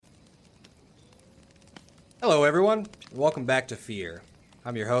Hello, everyone. Welcome back to Fear.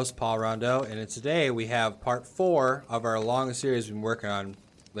 I'm your host, Paul Rondeau, and today we have part 4 of our long series we've been working on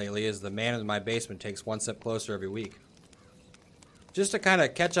lately as the man in my basement takes one step closer every week. Just to kind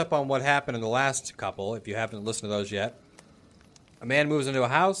of catch up on what happened in the last couple, if you haven't listened to those yet, a man moves into a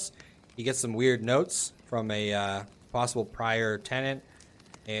house, he gets some weird notes from a possible prior tenant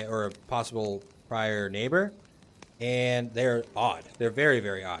or a possible prior neighbor, and they're odd. They're very,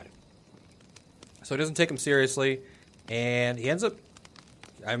 very odd. So he doesn't take them seriously, and he ends up,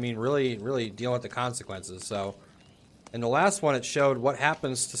 really, really dealing with the consequences. So in the last one, it showed what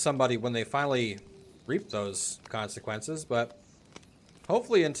happens to somebody when they finally reap those consequences. But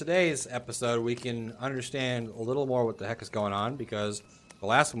hopefully in today's episode, we can understand a little more what the heck is going on, because the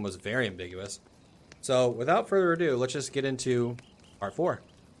last one was very ambiguous. So without further ado, let's just get into part 4.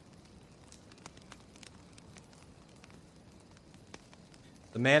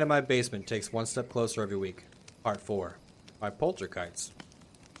 The man in my basement takes one step closer every week. Part 4. By Polterkites.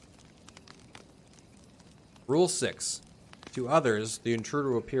 Rule 6. To others, the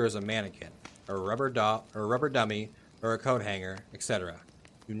intruder will appear as a mannequin, a rubber dummy, or a coat hanger, etc.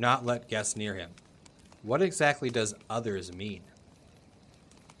 Do not let guests near him. What exactly does others mean?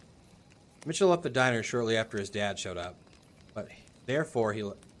 Mitchell left the diner shortly after his dad showed up, but before he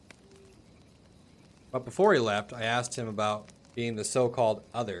left, I asked him about being the so-called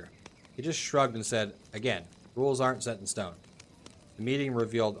other. He just shrugged and said, again, rules aren't set in stone. The meeting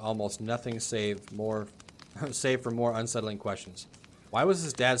revealed almost nothing save for more unsettling questions. Why was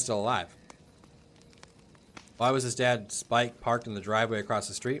his dad still alive? Why was his dad's bike parked in the driveway across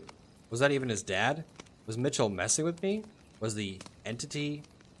the street? Was that even his dad? Was Mitchell messing with me? Was the entity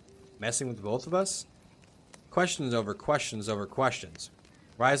messing with both of us? Questions over questions over questions.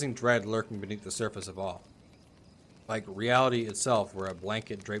 Rising dread lurking beneath the surface of all. Like reality itself were a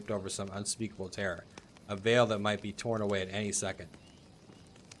blanket draped over some unspeakable terror, a veil that might be torn away at any second.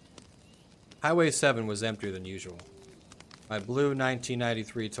 Highway 7 was emptier than usual. My blue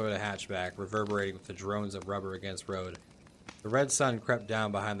 1993 Toyota hatchback reverberating with the drones of rubber against road. The red sun crept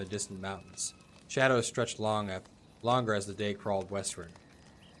down behind the distant mountains. Shadows stretched longer as the day crawled westward.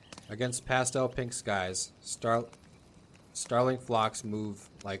 Against pastel pink skies, starling flocks move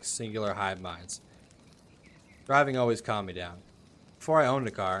like singular hive minds. Driving always calmed me down. Before I owned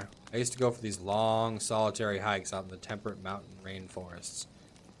a car, I used to go for these long, solitary hikes out in the temperate mountain rainforests.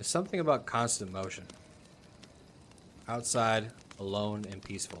 There's something about constant motion. Outside, alone and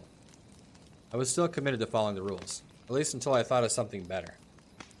peaceful. I was still committed to following the rules, at least until I thought of something better.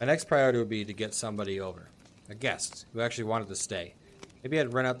 My next priority would be to get somebody over. A guest, who actually wanted to stay. Maybe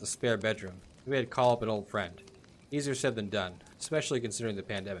I'd rent out the spare bedroom. Maybe I'd call up an old friend. Easier said than done, especially considering the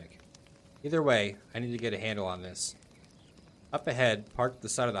pandemic. Either way, I need to get a handle on this. Up ahead, parked at the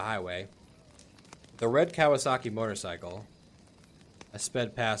side of the highway, the red Kawasaki motorcycle. I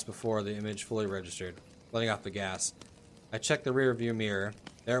sped past before the image fully registered, letting off the gas. I checked the rear view mirror.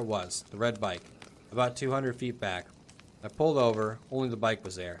 There it was, the red bike, about 200 feet back. I pulled over, only the bike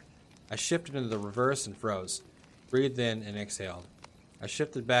was there. I shifted into the reverse and froze, breathed in and exhaled. I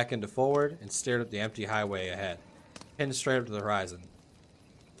shifted back into forward and stared at the empty highway ahead, pinned straight up to the horizon.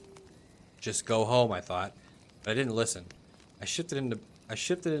 Just go home, I thought, but I didn't listen. I shifted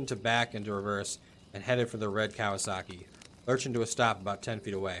into back into reverse and headed for the red Kawasaki, lurching to a stop about 10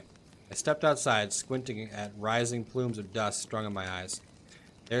 feet away. I stepped outside, squinting at rising plumes of dust strung on my eyes.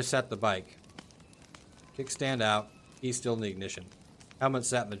 There sat the bike. Kickstand out, key still in the ignition. Helmet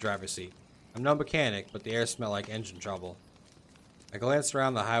sat in the driver's seat. I'm no mechanic, but the air smelled like engine trouble. I glanced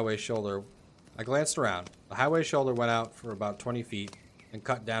around. The highway shoulder went out for about 20 feet and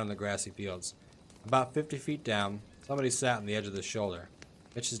cut down in the grassy fields. About 50 feet down, somebody sat on the edge of the shoulder.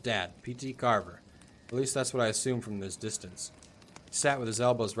 Mitch's dad, P.T. Carver. At least that's what I assumed from this distance. He sat with his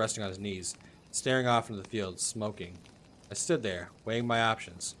elbows resting on his knees, staring off into the fields, smoking. I stood there, weighing my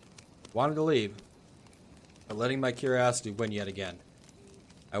options. Wanted to leave, but letting my curiosity win yet again.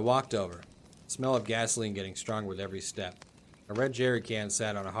 I walked over, the smell of gasoline getting stronger with every step. A red jerry can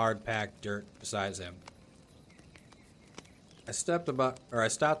sat on a hard-packed dirt beside him. I stopped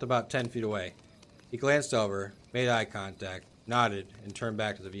about 10 feet away. He glanced over, made eye contact, nodded, and turned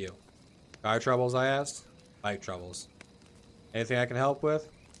back to the view. Car troubles, I asked? Bike troubles. Anything I can help with?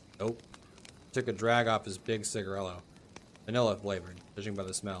 Nope. Took a drag off his big cigarillo. Vanilla flavored, judging by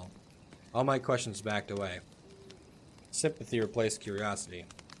the smell. All my questions backed away. Sympathy replaced curiosity.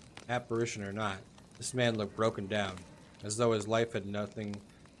 Apparition or not, this man looked broken down, as though his life had nothing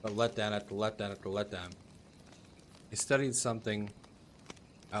but letdown after letdown after letdown. He studied something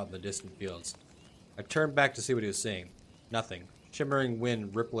out in the distant fields. I turned back to see what he was seeing. Nothing. Shimmering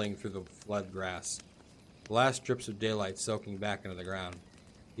wind rippling through the flood grass. the last drips of daylight soaking back into the ground.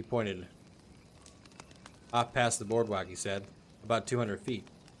 He pointed. Off past the boardwalk, he said. About 200 feet.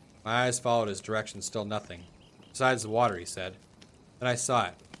 My eyes followed his direction, still nothing. Besides the water, he said. Then I saw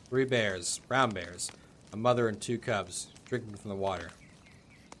it. 3 bears, brown bears, a mother and 2 cubs, drinking from the water.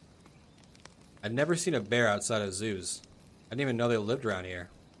 I'd never seen a bear outside of zoos. I didn't even know they lived around here.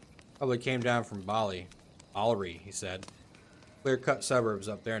 Probably came down from Bali. Alri, he said. Clear-cut suburbs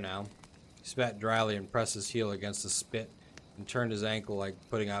up there now. He spat dryly and pressed his heel against the spit and turned his ankle like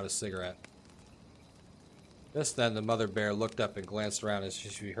putting out a cigarette. Just then the mother bear looked up and glanced around as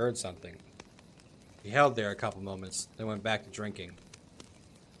if she heard something. He held there a couple moments, then went back to drinking.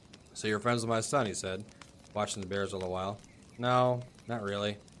 So you're friends with my son, he said, watching the bears all the while. No, not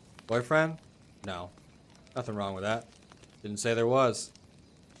really. Boyfriend? No. Nothing wrong with that. Didn't say there was.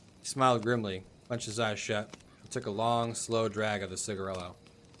 He smiled grimly, clenched his eyes shut, and took a long, slow drag of the cigarillo.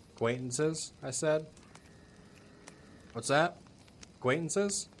 Acquaintances? I said. What's that?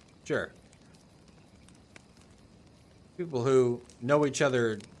 Acquaintances? Sure. People who know each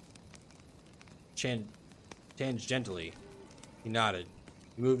other tangentially. He nodded.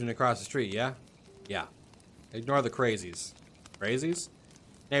 You moved in across the street, yeah? Yeah. Ignore the crazies. Crazies?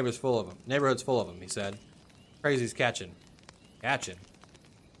 Neighborhood's full of them, he said. Crazies catching. Catching?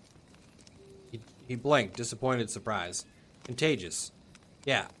 He blinked, disappointed surprise. Contagious.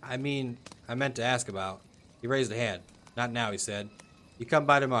 Yeah, I meant to ask about. He raised a hand. Not now, he said. You come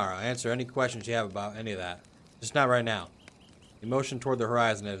by tomorrow. I'll answer any questions you have about any of that. Just not right now. He motioned toward the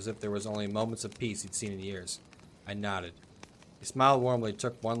horizon as if there was only moments of peace he'd seen in years. I nodded. He smiled warmly,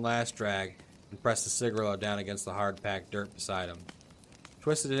 took one last drag, and pressed the cigarillo down against the hard-packed dirt beside him.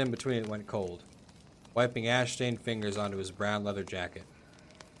 Twisted it in between it went cold, wiping ash-stained fingers onto his brown leather jacket.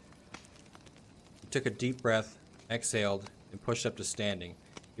 He took a deep breath, exhaled, and pushed up to standing.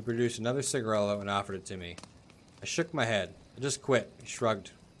 He produced another cigarillo and offered it to me. I shook my head. I just quit. He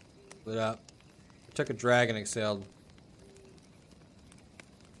shrugged. Lit up. I took a drag and exhaled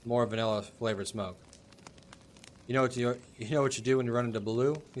more vanilla-flavored smoke. You know what you do when you run into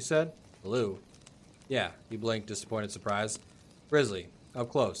Baloo? He said. Baloo? Yeah, he blinked, disappointed surprise. Grizzly. Up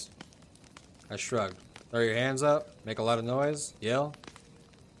close. I shrugged. Throw your hands up? Make a lot of noise? Yell?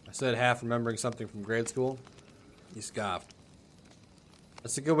 I said, half remembering something from grade school. He scoffed.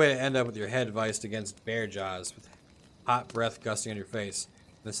 That's a good way to end up with your head viced against bear jaws, with hot breath gusting on your face,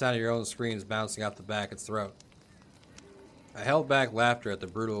 and the sound of your own screams bouncing out the back of its throat. I held back laughter at the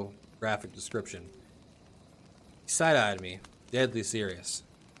brutal, graphic description. He side-eyed me, deadly serious.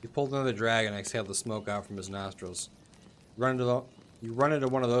 He pulled another drag and exhaled the smoke out from his nostrils. You run into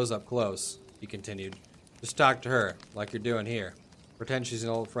one of those up close, he continued. Just talk to her, like you're doing here. Pretend she's an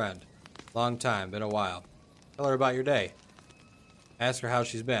old friend. Long time, been a while. Tell her about your day. Ask her how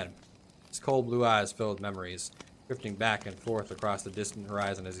she's been. His cold blue eyes filled with memories, drifting back and forth across the distant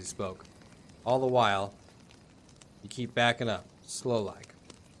horizon as he spoke. All the while, you keep backing up, slow-like.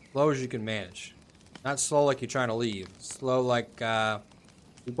 Slow as you can manage. Not slow like you're trying to leave. Slow like,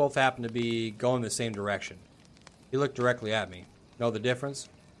 we both happen to be going the same direction. He looked directly at me. Know the difference?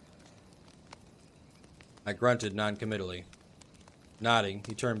 I grunted non-committally. Nodding,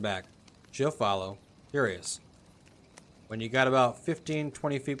 he turned back. She'll follow. Curious. When you got about 15,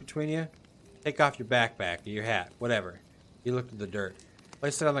 20 feet between you, take off your backpack or your hat, whatever. He looked at the dirt.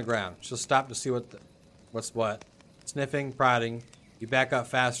 Place it on the ground. She'll stop to see what's what. Sniffing, prodding. You back up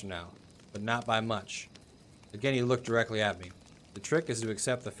faster now, but not by much. Again, he looked directly at me. The trick is to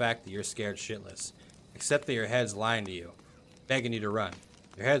accept the fact that you're scared shitless. Accept that your head's lying to you, begging you to run.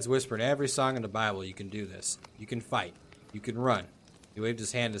 Your head's whispering every song in the Bible you can do this. You can fight. You can run. He waved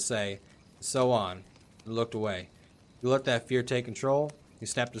his hand to say, and so on, and looked away. You let that fear take control? He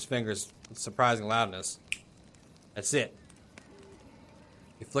snapped his fingers with surprising loudness. That's it.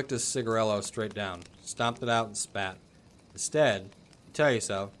 He flicked his cigarillo straight down, stomped it out, and spat. Instead, you tell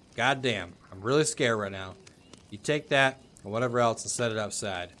yourself, God damn, I'm really scared right now. You take that and whatever else and set it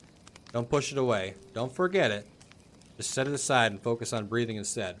upside. Don't push it away. Don't forget it. Just set it aside and focus on breathing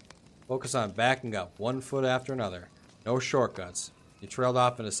instead. Focus on backing up, one foot after another. No shortcuts. He trailed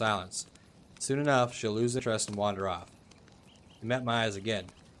off into silence. Soon enough, she'll lose interest and wander off. He met my eyes again.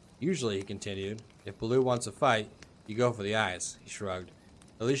 Usually, he continued, if Baloo wants a fight, you go for the eyes. He shrugged.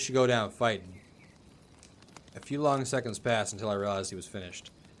 At least you go down fighting. A few long seconds passed until I realized he was finished.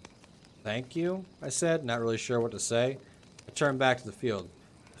 Thank you, I said, not really sure what to say. I turned back to the field.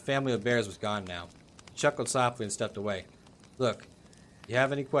 The family of bears was gone now. He chuckled softly and stepped away. Look, if you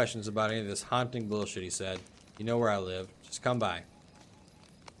have any questions about any of this haunting bullshit, he said, you know where I live. Just come by.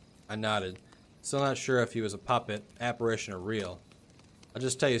 I nodded, still not sure if he was a puppet, apparition, or real. I'll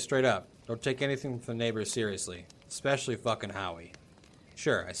just tell you straight up, don't take anything from the neighbors seriously, especially fucking Howie.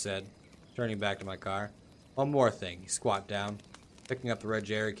 Sure, I said, turning back to my car. One more thing. He squat down, picking up the red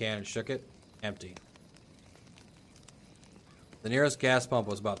jerry can and shook it. Empty. The nearest gas pump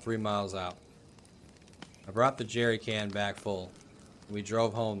was about 3 miles out. I brought the jerry can back full, and we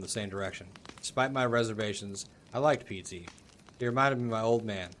drove home the same direction. Despite my reservations, I liked PT. He reminded me of my old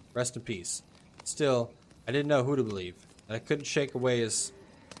man. Rest in peace. Still, I didn't know who to believe, and I couldn't shake the way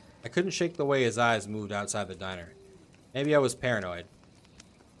his eyes moved outside the diner. Maybe I was paranoid.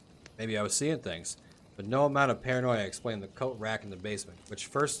 Maybe I was seeing things, but no amount of paranoia explained the coat rack in the basement, which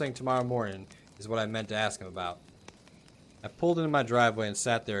first thing tomorrow morning is what I meant to ask him about. I pulled into my driveway and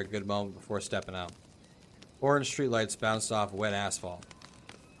sat there a good moment before stepping out. Orange streetlights bounced off wet asphalt.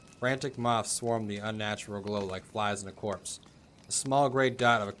 Frantic moths swarmed the unnatural glow like flies in a corpse. A small gray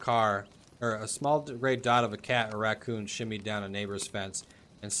dot of a cat or raccoon shimmied down a neighbor's fence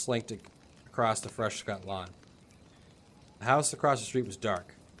and slinked across the fresh-cut lawn. The house across the street was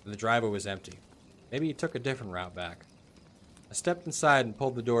dark, and the driveway was empty. Maybe he took a different route back. I stepped inside and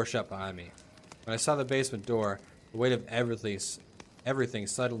pulled the door shut behind me. When I saw the basement door, the weight of everything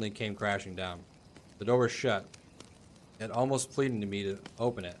suddenly came crashing down. The door was shut, yet almost pleading to me to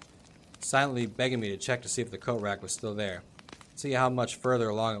open it, silently begging me to check to see if the coat rack was still there, see how much further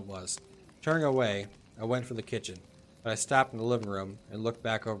along it was. Turning away, I went for the kitchen, but I stopped in the living room and looked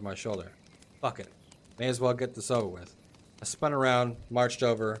back over my shoulder. Fuck it. May as well get this over with. I spun around, marched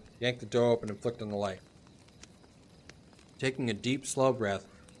over, yanked the door open, and flicked on the light. Taking a deep, slow breath,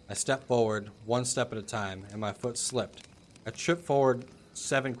 I stepped forward, one step at a time, and my foot slipped. I tripped forward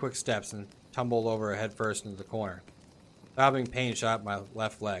 7 quick steps and tumbled over headfirst into the corner. Throbbing pain shot my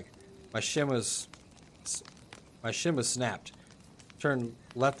left leg. My shin was snapped. Turned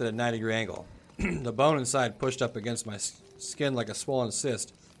left at a 90-degree angle. The bone inside pushed up against my skin like a swollen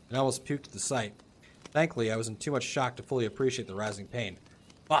cyst and almost puked at the sight. Thankfully, I was in too much shock to fully appreciate the rising pain.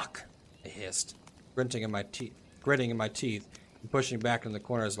 Fuck! I hissed, gritting in my teeth and pushing back in the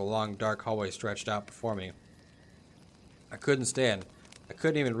corner as the long, dark hallway stretched out before me. I couldn't stand. I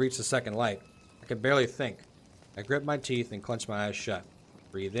couldn't even reach the second light. I could barely think. I gripped my teeth and clenched my eyes shut.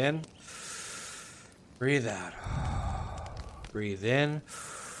 Breathe in. Breathe out. Breathe in.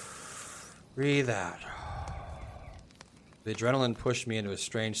 Breathe out. The adrenaline pushed me into a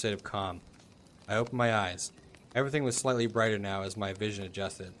strange state of calm. I opened my eyes. Everything was slightly brighter now as my vision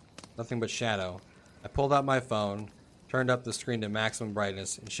adjusted. Nothing but shadow. I pulled out my phone, turned up the screen to maximum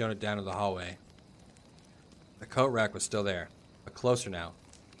brightness, and shone it down to the hallway. The coat rack was still there, but closer now.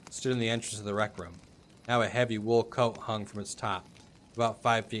 It stood in the entrance of the rec room. Now a heavy wool coat hung from its top. About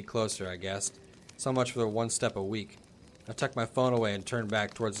 5 feet closer, I guessed. So much for the one step a week. I tucked my phone away and turned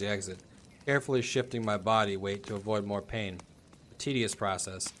back towards the exit, carefully shifting my body weight to avoid more pain. A tedious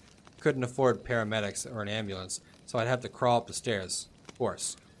process. Couldn't afford paramedics or an ambulance, so I'd have to crawl up the stairs. Of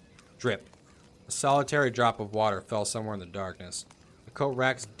course. Drip. A solitary drop of water fell somewhere in the darkness. The coat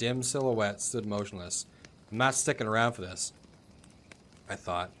rack's dim silhouette stood motionless. I'm not sticking around for this, I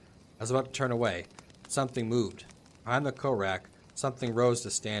thought. I was about to turn away. Something moved. Behind the coat rack, something rose to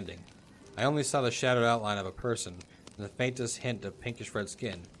standing. I only saw the shadowed outline of a person and the faintest hint of pinkish red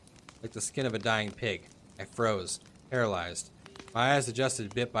skin, like the skin of a dying pig. I froze, paralyzed. My eyes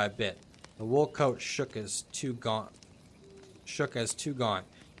adjusted bit by bit. The wool coat shook as two gaunt,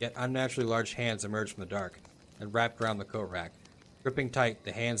 yet unnaturally large hands emerged from the dark and wrapped around the coat rack. Gripping tight,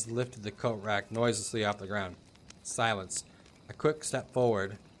 the hands lifted the coat rack noiselessly off the ground. Silence. A quick step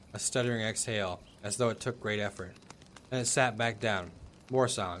forward, a stuttering exhale, as though it took great effort. Then it sat back down. More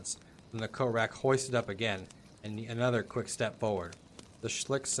silence. Then the coat rack hoisted up again, and another quick step forward. The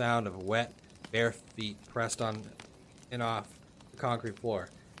slick sound of wet, bare feet pressed on and off the concrete floor.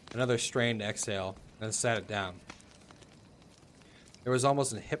 Another strained exhale, then sat it down. There was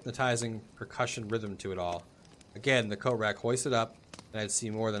almost a hypnotizing percussion rhythm to it all. Again, the coat rack hoisted up, and I'd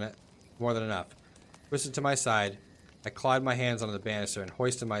seen more than enough. Twisted to my side, I clawed my hands onto the banister and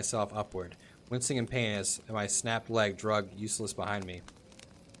hoisted myself upward, wincing in pain as my snapped leg dragged useless behind me.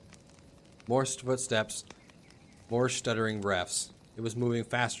 More footsteps, more stuttering breaths. It was moving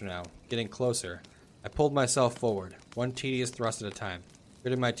faster now, getting closer. I pulled myself forward, one tedious thrust at a time,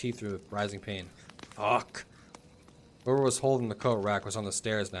 gritting my teeth through with rising pain. Fuck! Whoever was holding the coat rack was on the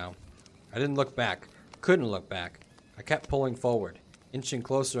stairs now. I didn't look back. Couldn't look back. I kept pulling forward, inching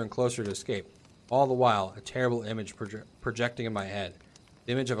closer and closer to escape. All the while, a terrible image projecting in my head.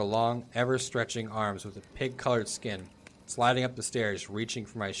 The image of a long, ever-stretching arms with a pig-colored skin, sliding up the stairs, reaching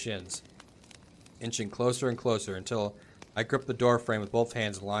for my shins. Inching closer and closer until I gripped the door frame with both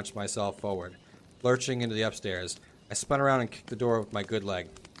hands and launched myself forward. Lurching into the upstairs, I spun around and kicked the door with my good leg.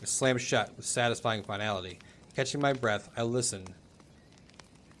 It slammed shut with satisfying finality. Catching my breath, I listened.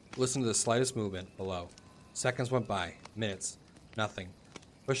 Listened to the slightest movement below. Seconds went by. Minutes. Nothing.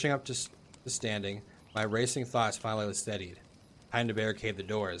 Pushing up to standing, my racing thoughts finally steadied. Time to barricade the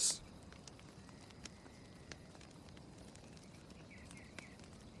doors.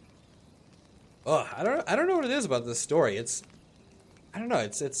 Oh, I don't know what it is about this story. I don't know.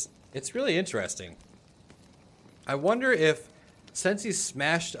 It's really interesting. I wonder if, since he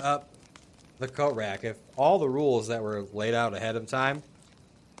smashed up the coat rack, if all the rules that were laid out ahead of time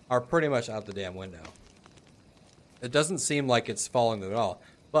are pretty much out the damn window. It doesn't seem like it's following them at all,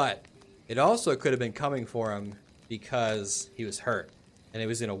 but it also could have been coming for him because he was hurt and he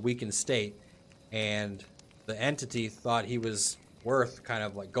was in a weakened state, and the entity thought he was worth kind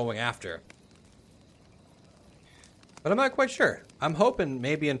of like going after. But I'm not quite sure. I'm hoping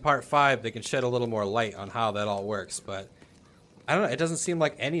maybe in part 5 they can shed a little more light on how that all works, but I don't know. It doesn't seem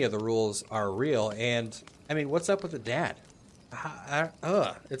like any of the rules are real, and I mean, what's up with the dad?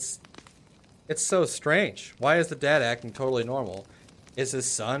 It's so strange. Why is the dad acting totally normal? Is his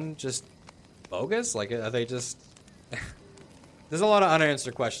son just bogus? Like, are they just... There's a lot of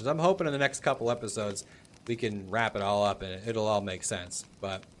unanswered questions. I'm hoping in the next couple episodes we can wrap it all up and it'll all make sense.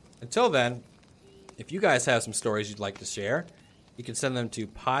 But until then, if you guys have some stories you'd like to share, you can send them to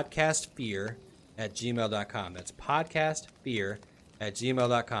podcastfear@gmail.com. That's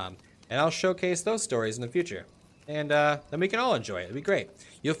podcastfear@gmail.com. And I'll showcase those stories in the future. And then we can all enjoy it. It'll be great.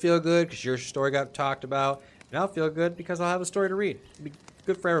 You'll feel good because your story got talked about, and I'll feel good because I'll have a story to read. It'll be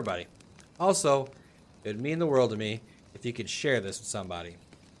good for everybody. Also, it would mean the world to me if you could share this with somebody.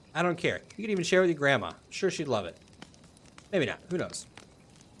 I don't care. You could even share it with your grandma. I'm sure she'd love it. Maybe not. Who knows?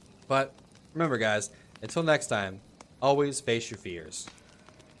 But remember, guys, until next time, always face your fears.